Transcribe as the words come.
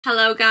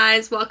Hello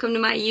guys, welcome to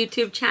my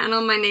YouTube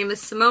channel. My name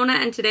is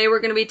Simona and today we're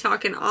going to be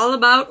talking all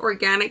about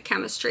organic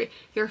chemistry,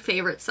 your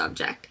favorite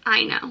subject,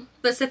 I know.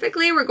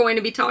 Specifically, we're going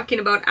to be talking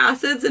about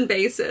acids and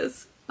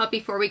bases. But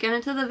before we get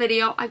into the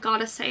video, I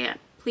gotta say it.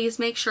 Please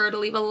make sure to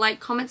leave a like,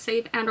 comment,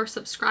 save, and or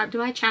subscribe to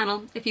my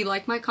channel if you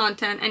like my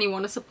content and you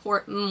want to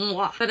support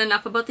moi. But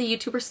enough about the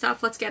YouTuber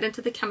stuff, let's get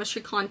into the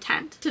chemistry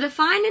content. To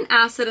define an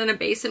acid and a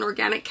base in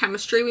organic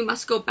chemistry, we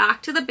must go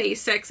back to the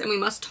basics and we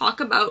must talk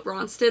about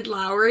Bronsted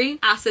Lowry,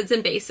 acids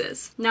and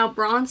bases. Now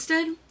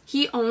Bronsted,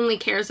 he only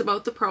cares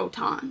about the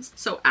protons.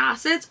 So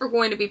acids are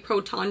going to be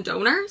proton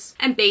donors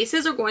and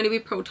bases are going to be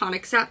proton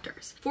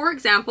acceptors. For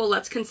example,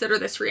 let's consider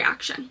this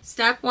reaction.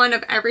 Step 1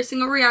 of every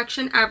single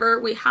reaction ever,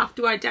 we have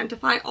to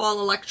identify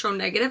all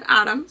electronegative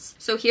atoms.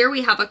 So here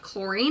we have a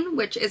chlorine,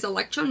 which is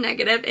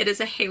electronegative. It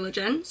is a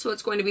halogen, so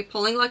it's going to be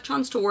pulling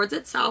electrons towards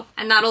itself,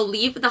 and that'll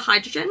leave the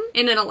hydrogen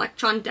in an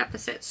electron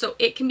deficit. So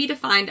it can be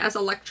defined as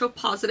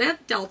electropositive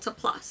delta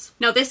plus.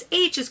 Now this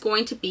H is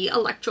going to be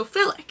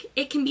electrophilic.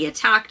 It can be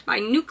attacked by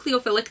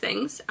nucleophilic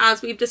things,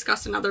 as we've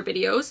discussed in other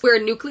videos, where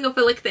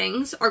nucleophilic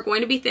things are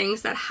going to be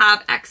things that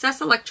have excess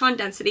electron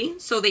density,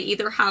 so they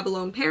either have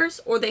lone pairs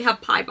or they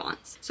have pi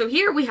bonds. So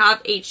here we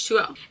have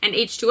H2O, and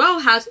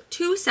H2O has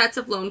two sets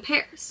of lone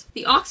pairs.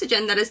 The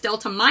oxygen that is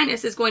delta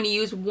minus is going to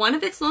use one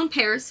of its lone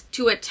pairs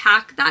to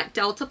attack that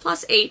delta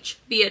plus H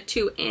via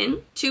 2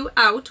 in, 2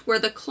 out, where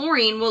the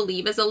chlorine will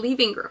leave as a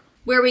leaving group,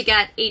 where we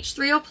get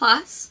H3O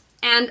plus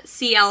and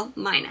Cl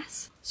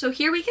minus. So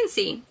here we can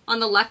see on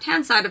the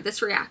left-hand side of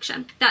this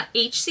reaction that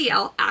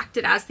HCl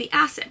acted as the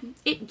acid.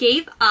 It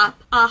gave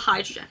up a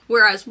hydrogen,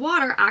 whereas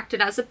water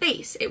acted as a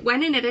base. It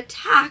went and it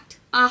attacked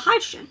a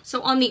hydrogen.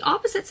 So on the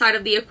opposite side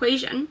of the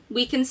equation,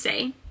 we can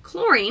say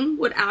chlorine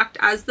would act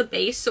as the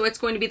base, so it's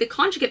going to be the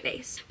conjugate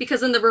base.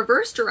 Because in the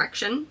reverse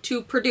direction,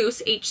 to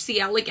produce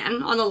HCl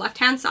again on the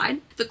left-hand side,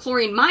 the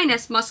chlorine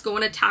minus must go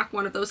and attack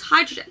one of those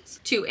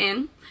hydrogens. 2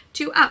 in,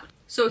 2 out.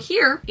 So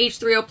here,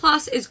 H3O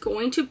plus is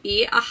going to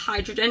be a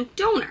hydrogen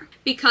donor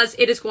because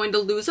it is going to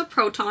lose a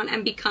proton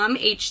and become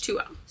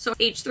H2O. So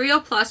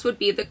H3O plus would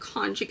be the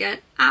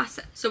conjugate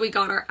acid. So we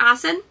got our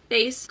acid,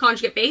 base,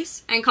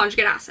 and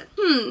conjugate acid.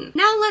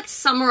 Now let's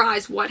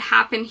summarize what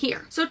happened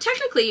here. So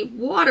technically,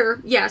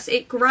 water, yes,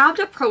 it grabbed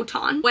a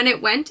proton when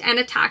it went and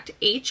attacked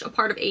H, a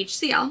part of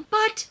HCl,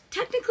 but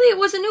technically it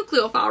was a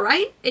nucleophile,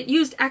 right? It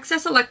used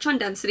excess electron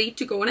density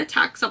to go and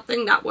attack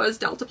something that was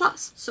delta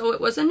plus. So it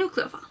was a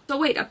nucleophile. So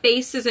wait, a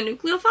base is a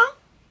nucleophile?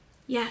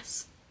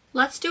 Yes.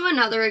 Let's do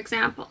another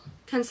example.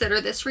 Consider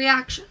this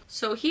reaction.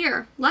 So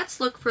here, let's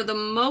look for the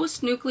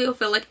most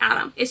nucleophilic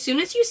atom. As soon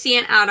as you see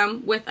an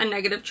atom with a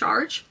negative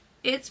charge,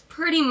 it's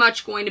pretty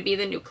much going to be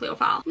the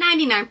nucleophile,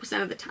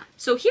 99% of the time.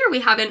 So here we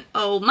have an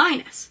O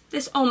minus.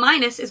 This O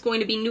minus is going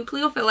to be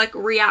nucleophilic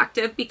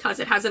reactive because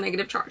it has a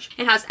negative charge.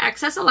 It has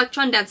excess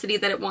electron density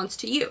that it wants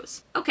to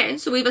use. Okay,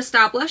 so we've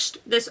established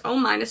this O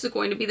minus is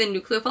going to be the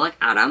nucleophilic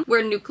atom,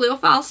 where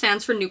nucleophile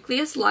stands for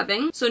nucleus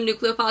loving. So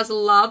nucleophiles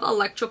love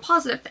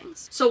electropositive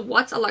things. So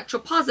what's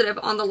electropositive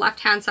on the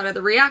left-hand side of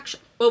the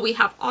reaction? Well, we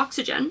have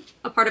oxygen,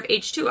 a part of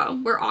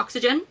H2O, where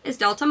oxygen is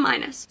delta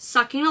minus,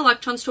 sucking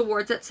electrons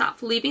towards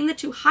itself, leaving the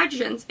two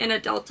hydrogens in a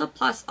delta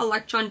plus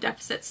electron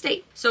deficit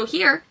state. So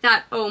here,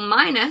 that O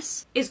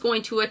minus is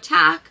going to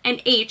attack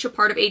an H, a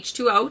part of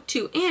H2O,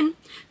 2 in,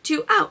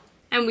 2 out.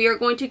 And we are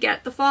going to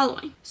get the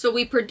following. So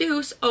we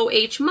produce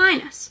OH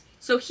minus.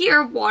 So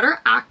here, water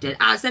acted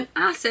as an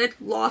acid,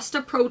 lost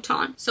a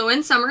proton. So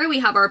in summary, we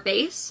have our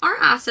base, our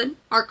acid,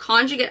 our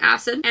conjugate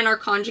acid, and our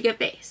conjugate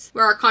base,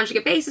 where our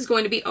conjugate base is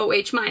going to be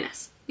OH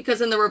minus.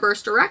 Because in the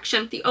reverse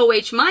direction, the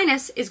OH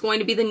minus is going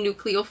to be the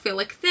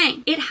nucleophilic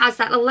thing. It has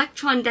that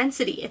electron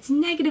density. It's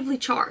negatively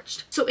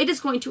charged. So it is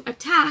going to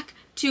attack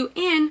 2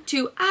 in,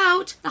 2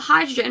 out, the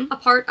hydrogen, a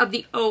part of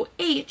the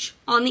OH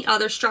on the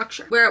other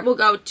structure, where it will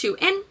go 2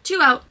 in,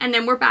 2 out, and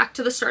then we're back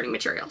to the starting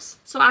materials.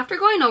 So after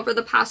going over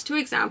the past two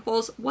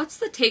examples, what's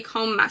the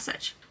take-home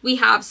message? We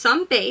have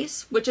some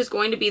base, which is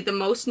going to be the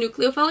most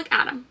nucleophilic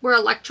atom, where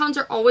electrons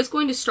are always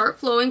going to start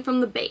flowing from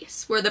the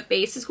base, where the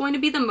base is going to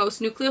be the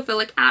most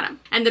nucleophilic atom,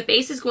 and the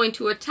base is going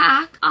to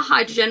attack a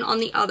hydrogen on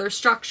the other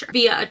structure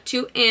via a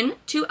 2 in,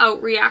 2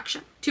 out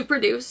reaction to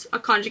produce a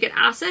conjugate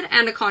acid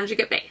and a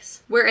conjugate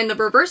base, where in the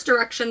reverse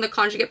direction, the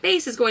conjugate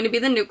base is going to be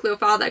the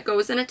nucleophile that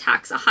goes and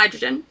attacks a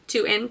hydrogen,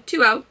 2 in,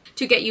 2 out,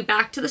 to get you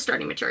back to the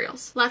starting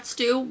materials. Let's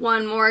do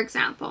one more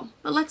example,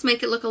 but let's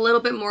make it look a little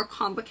bit more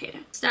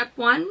complicated. Step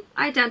 1,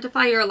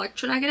 identify your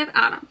electronegative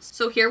atoms.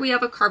 So here we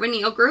have a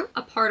carbonyl group,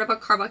 a part of a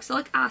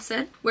carboxylic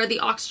acid, where the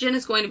oxygen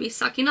is going to be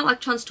sucking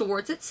electrons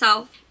towards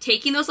itself,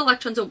 taking those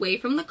electrons away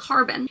from the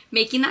carbon,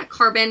 making that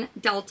carbon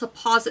delta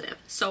positive,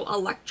 so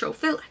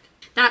electrophilic.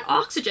 That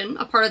oxygen,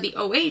 a part of the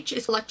OH,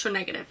 is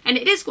electronegative, and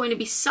it is going to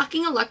be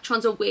sucking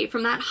electrons away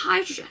from that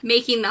hydrogen,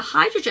 making the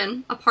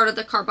hydrogen, a part of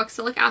the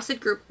carboxylic acid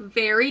group,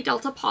 very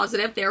delta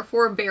positive,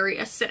 therefore very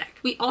acidic.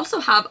 We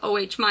also have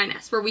OH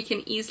minus, where we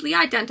can easily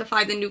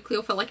identify the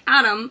nucleophilic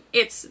atom.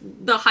 It's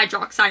the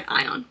hydroxide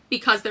ion,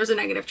 because there's a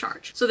negative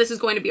charge. So this is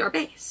going to be our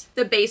base.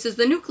 The base is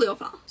the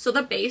nucleophile. So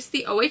the base,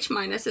 the OH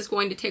minus, is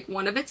going to take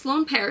one of its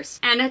lone pairs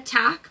and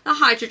attack the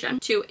hydrogen,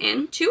 2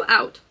 in, 2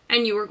 out,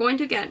 and you are going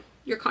to get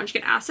your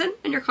conjugate acid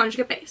and your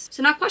conjugate base.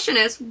 So now question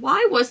is,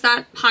 why was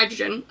that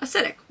hydrogen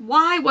acidic?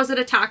 Why was it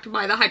attacked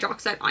by the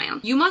hydroxide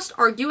ion? You must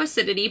argue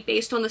acidity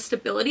based on the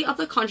stability of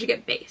the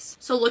conjugate base.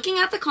 So looking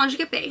at the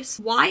conjugate base,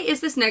 why is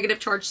this negative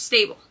charge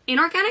stable? In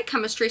organic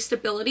chemistry,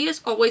 stability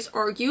is always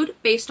argued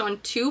based on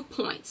 2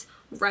 points: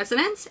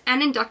 resonance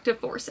and inductive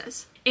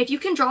forces. If you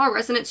can draw a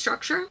resonance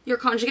structure, your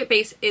conjugate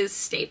base is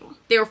stable.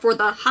 Therefore,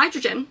 the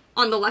hydrogen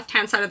on the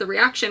left-hand side of the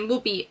reaction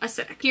will be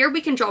acidic. Here we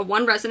can draw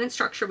one resonance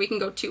structure. We can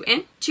go 2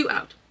 in, 2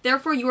 out.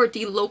 Therefore, you are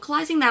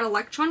delocalizing that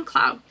electron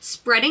cloud,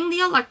 spreading the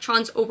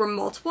electrons over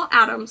multiple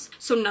atoms,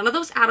 so none of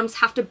those atoms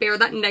have to bear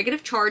that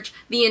negative charge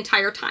the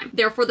entire time.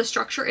 Therefore, the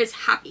structure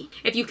is happy.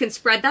 If you can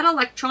spread that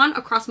electron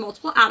across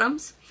multiple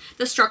atoms,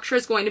 the structure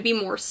is going to be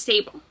more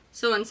stable.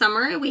 So in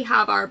summary, we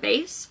have our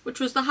base, which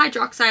was the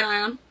hydroxide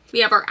ion. We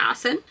have our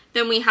acid,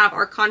 then we have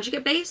our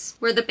conjugate base,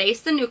 where the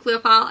base, the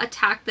nucleophile,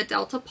 attacked the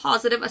delta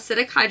positive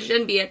acidic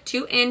hydrogen via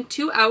 2 in,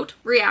 2 out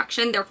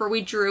reaction. Therefore,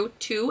 we drew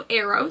 2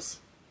 arrows,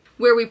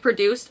 where we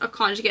produced a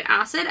conjugate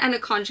acid and a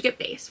conjugate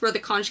base, where the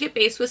conjugate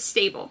base was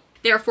stable.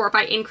 Therefore, if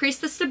I increase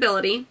the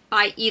stability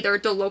by either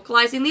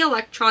delocalizing the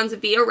electrons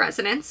via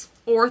resonance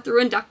or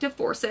through inductive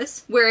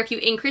forces, where if you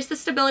increase the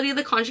stability of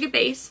the conjugate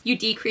base, you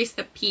decrease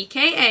the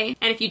pKa,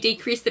 and if you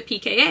decrease the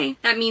pKa,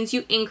 that means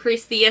you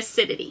increase the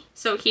acidity.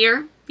 So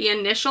here, the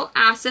initial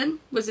acid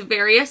was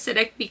very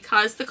acidic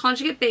because the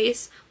conjugate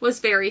base was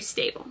very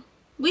stable.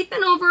 We've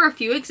been over a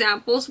few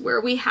examples where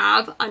we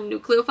have a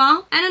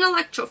nucleophile and an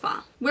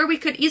electrophile, where we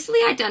could easily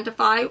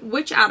identify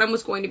which atom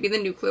was going to be the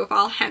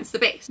nucleophile, hence the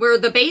base, where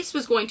the base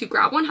was going to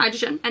grab one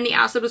hydrogen and the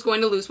acid was going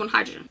to lose one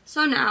hydrogen.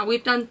 So now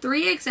we've done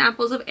 3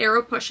 examples of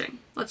arrow pushing.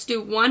 Let's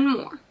do one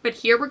more, but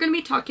here we're going to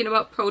be talking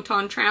about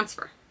proton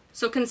transfer.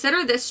 So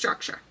consider this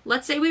structure.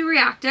 Let's say we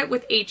react it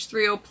with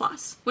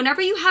H3O+.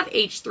 Whenever you have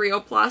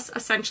H3O+,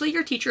 essentially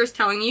your teacher is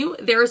telling you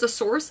there is a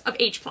source of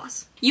H+.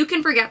 You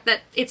can forget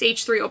that it's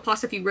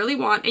H3O+ if you really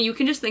want, and you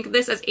can just think of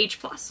this as H+.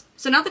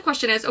 So now the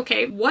question is,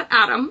 okay, what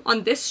atom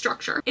on this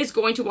structure is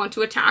going to want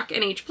to attack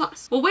an H+?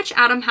 Well, which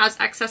atom has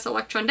excess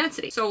electron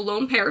density? So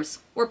lone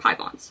pairs or pi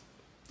bonds?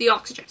 The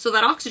oxygen. So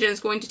that oxygen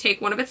is going to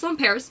take one of its lone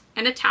pairs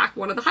and attack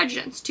one of the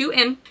hydrogens. 2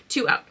 in,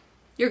 2 out.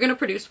 You're going to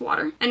produce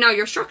water, and now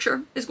your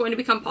structure is going to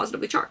become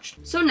positively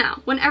charged. So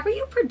now, whenever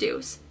you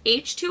produce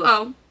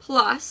H2O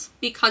plus,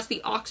 because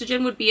the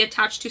oxygen would be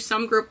attached to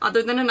some group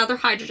other than another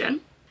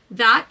hydrogen,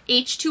 that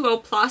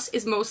H2O plus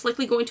is most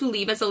likely going to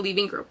leave as a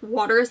leaving group.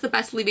 Water is the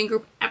best leaving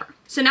group ever.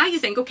 So now you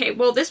think, okay,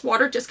 well, this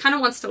water just kind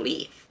of wants to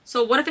leave.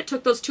 So what if it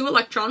took those 2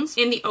 electrons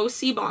in the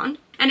OC bond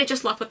and it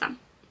just left with them?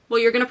 Well,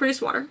 you're going to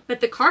produce water,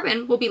 but the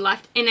carbon will be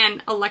left in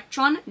an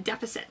electron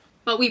deficit.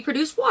 But we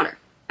produce water.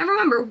 And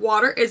remember,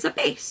 water is a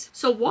base.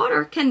 So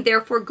water can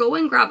therefore go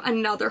and grab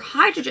another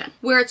hydrogen,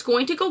 where it's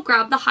going to go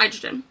grab the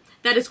hydrogen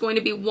that is going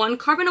to be 1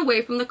 carbon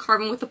away from the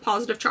carbon with the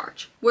positive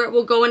charge, where it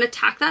will go and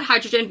attack that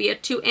hydrogen via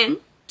 2 in,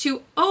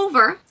 2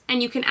 over,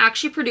 and you can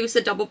actually produce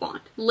a double bond.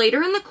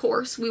 Later in the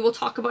course, we will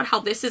talk about how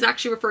this is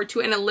actually referred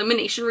to an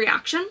elimination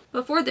reaction.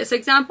 But for this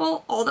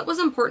example, all that was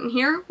important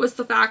here was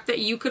the fact that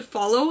you could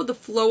follow the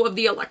flow of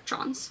the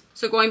electrons.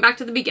 So going back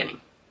to the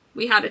beginning,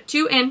 we had a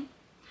 2 in,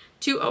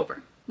 2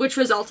 over, which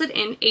resulted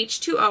in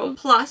H2O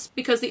plus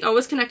because the O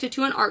is connected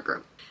to an R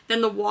group.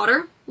 Then the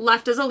water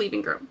left as a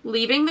leaving group,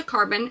 leaving the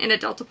carbon in a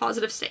delta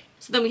positive state.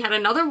 So then we had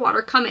another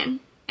water come in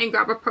and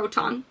grab a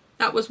proton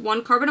that was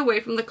 1 carbon away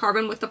from the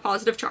carbon with the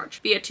positive charge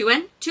via 2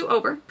 in, 2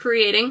 over,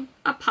 creating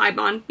a pi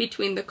bond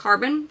between the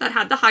carbon that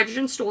had the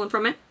hydrogen stolen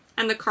from it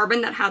and the carbon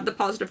that had the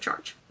positive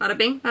charge. Bada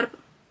bing, bada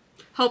boom.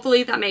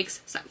 Hopefully that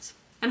makes sense.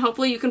 And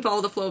hopefully you can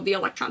follow the flow of the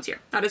electrons here.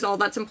 That is all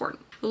that's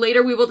important.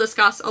 Later we will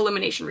discuss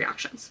elimination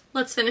reactions.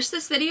 Let's finish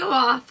this video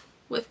off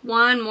with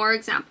one more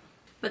example.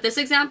 But this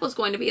example is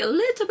going to be a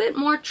little bit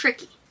more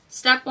tricky.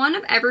 Step 1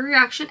 of every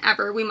reaction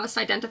ever, we must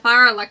identify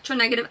our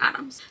electronegative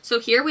atoms. So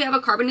here we have a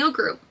carbonyl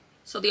group.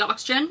 So the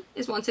oxygen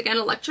is once again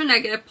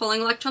electronegative,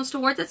 pulling electrons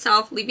towards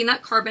itself, leaving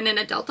that carbon in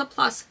a delta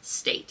plus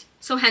state.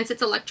 So hence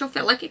it's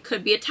electrophilic, it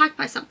could be attacked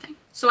by something.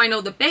 So I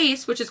know the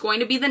base, which is going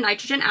to be the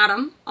nitrogen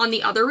atom on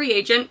the other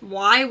reagent.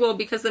 Why? Well,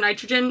 because the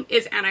nitrogen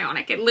is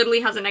anionic. It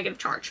literally has a negative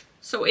charge.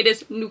 So it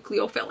is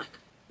nucleophilic.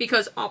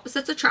 Because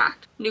opposites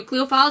attract.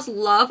 Nucleophiles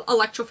love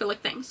electrophilic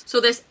things. So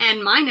this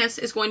N-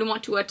 is going to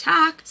want to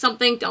attack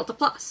something delta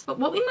plus. But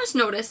what we must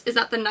notice is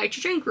that the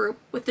nitrogen group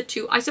with the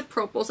 2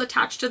 isopropyls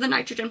attached to the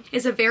nitrogen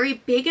is a very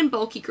big and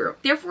bulky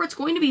group. Therefore, it's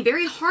going to be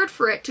very hard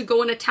for it to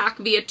go and attack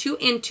via 2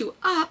 in, 2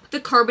 up the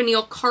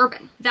carbonyl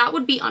carbon. That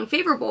would be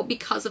unfavorable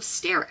because of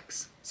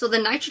sterics. So the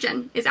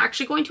nitrogen is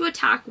actually going to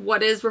attack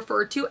what is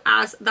referred to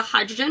as the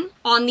hydrogen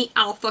on the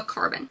alpha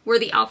carbon, where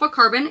the alpha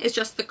carbon is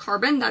just the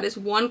carbon that is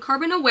one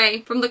carbon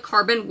away from the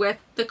carbon with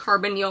the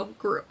carbonyl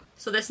group.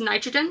 So this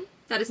nitrogen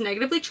that is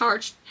negatively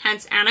charged,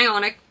 hence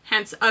anionic,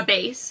 hence a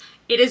base,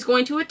 it is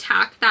going to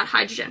attack that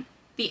hydrogen,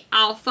 the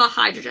alpha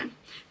hydrogen.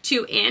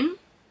 2 in,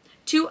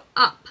 2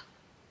 up.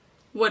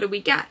 What do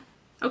we get?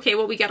 Okay,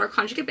 well, we get our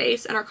conjugate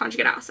base and our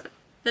conjugate acid.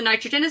 The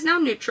nitrogen is now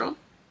neutral,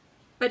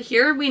 but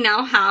here we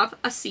now have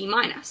a C-.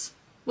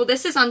 Well,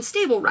 this is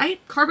unstable, right?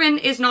 Carbon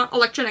is not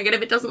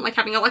electronegative. It doesn't like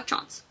having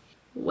electrons.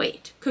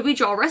 Wait, could we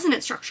draw a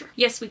resonance structure?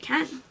 Yes, we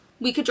can.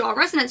 We could draw a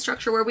resonance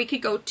structure where we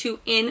could go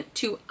 2 in,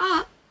 2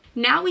 up.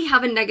 Now we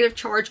have a negative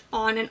charge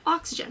on an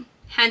oxygen.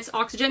 Hence,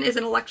 oxygen is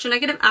an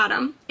electronegative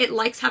atom. It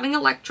likes having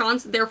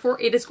electrons, therefore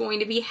it is going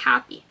to be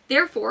happy.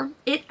 Therefore,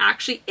 it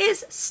actually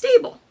is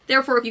stable.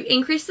 Therefore, if you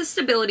increase the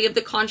stability of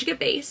the conjugate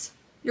base,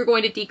 you're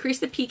going to decrease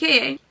the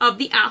pKa of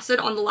the acid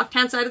on the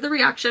left-hand side of the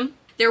reaction,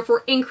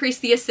 therefore increase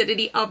the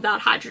acidity of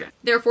that hydrogen.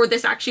 Therefore,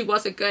 this actually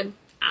was a good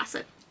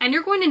acid. And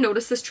you're going to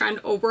notice this trend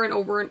over and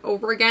over and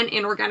over again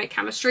in organic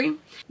chemistry,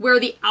 where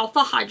the alpha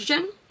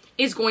hydrogen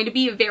is going to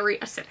be very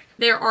acidic.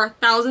 There are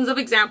thousands of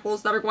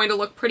examples that are going to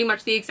look pretty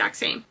much the exact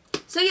same.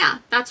 So yeah,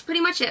 that's pretty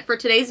much it for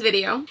today's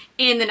video.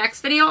 In the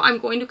next video, I'm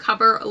going to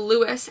cover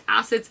Lewis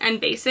acids and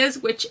bases,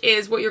 which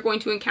is what you're going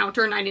to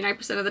encounter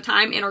 99% of the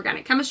time in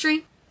organic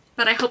chemistry.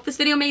 But I hope this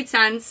video made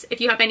sense. If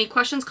you have any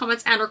questions,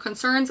 comments, and/or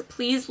concerns,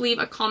 please leave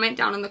a comment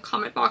down in the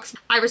comment box.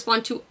 I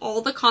respond to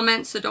all the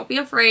comments, so don't be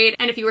afraid.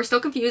 And if you are still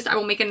confused, I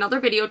will make another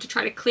video to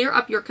try to clear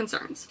up your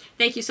concerns.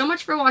 Thank you so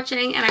much for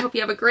watching, and I hope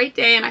you have a great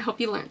day, and I hope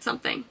you learned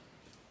something.